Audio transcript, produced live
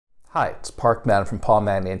Hi, it's Park Madden from Paul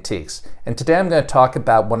Madden Antiques, and today I'm going to talk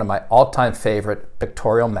about one of my all-time favorite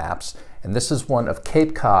pictorial maps, and this is one of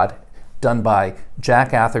Cape Cod done by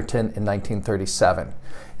Jack Atherton in 1937.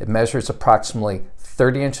 It measures approximately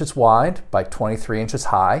 30 inches wide by 23 inches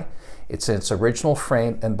high. It's in its original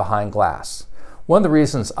frame and behind glass. One of the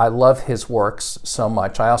reasons I love his works so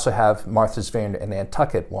much, I also have Martha's Vineyard and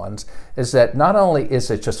Nantucket ones, is that not only is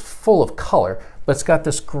it just full of color, but it's got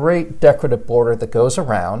this great decorative border that goes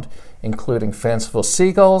around, including fanciful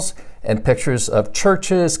seagulls and pictures of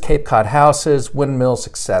churches, Cape Cod houses, windmills,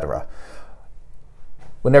 etc.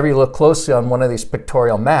 Whenever you look closely on one of these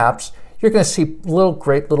pictorial maps, you're going to see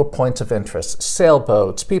great little points of interest.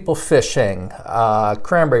 Sailboats, people fishing,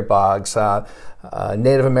 cranberry bogs,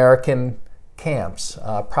 Native American camps,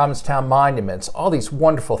 Provincetown monuments, all these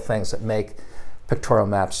wonderful things that make pictorial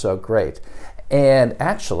maps so great. And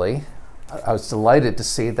actually, I was delighted to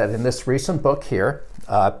see that in this recent book here,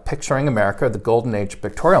 Picturing America, the Golden Age of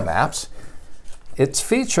Pictorial Maps, it's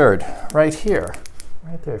featured right here.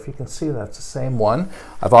 Right there, if you can see, that's the same one.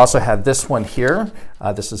 I've also had this one here.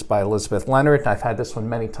 This is by Elizabeth Leonard, and I've had this one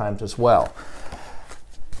many times as well.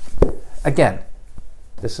 Again,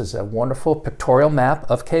 this is a wonderful pictorial map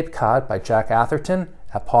of Cape Cod by Jack Atherton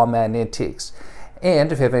at Paul Madden Antiques. And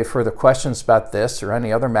if you have any further questions about this or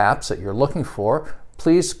any other maps that you're looking for,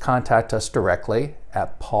 please contact us directly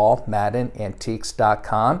at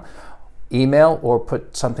paulmaddenantiques.com. Email or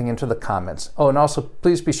put something into the comments. Oh, and also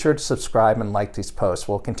please be sure to subscribe and like these posts.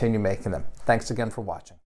 We'll continue making them. Thanks again for watching.